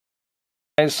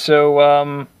Guys,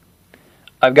 so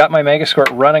I've got my Megasquirt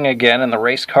running again and the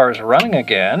race car is running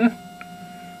again.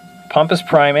 Pump is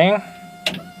priming.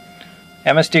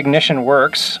 MSD ignition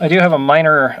works. I do have a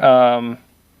minor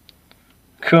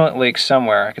coolant leak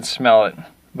somewhere. I can smell it,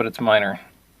 but it's minor.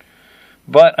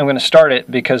 But I'm going to start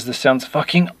it because this sounds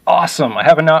fucking awesome. I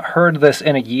have not heard this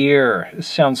in a year. This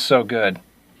sounds so good.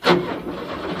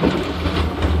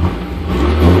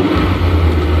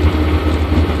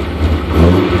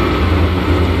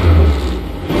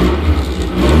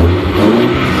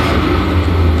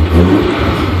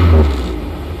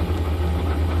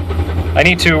 I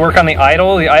need to work on the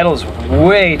idle. The idle is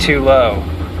way too low.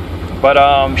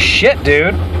 But shit,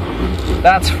 dude.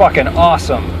 That's fucking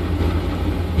awesome.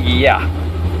 Yeah.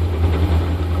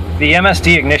 The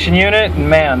MSD ignition unit,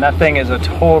 man, that thing is a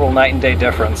total night and day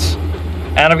difference.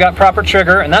 And I've got proper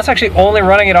trigger, and that's actually only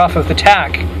running it off of the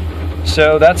tack.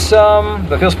 So that's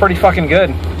that feels pretty fucking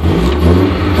good.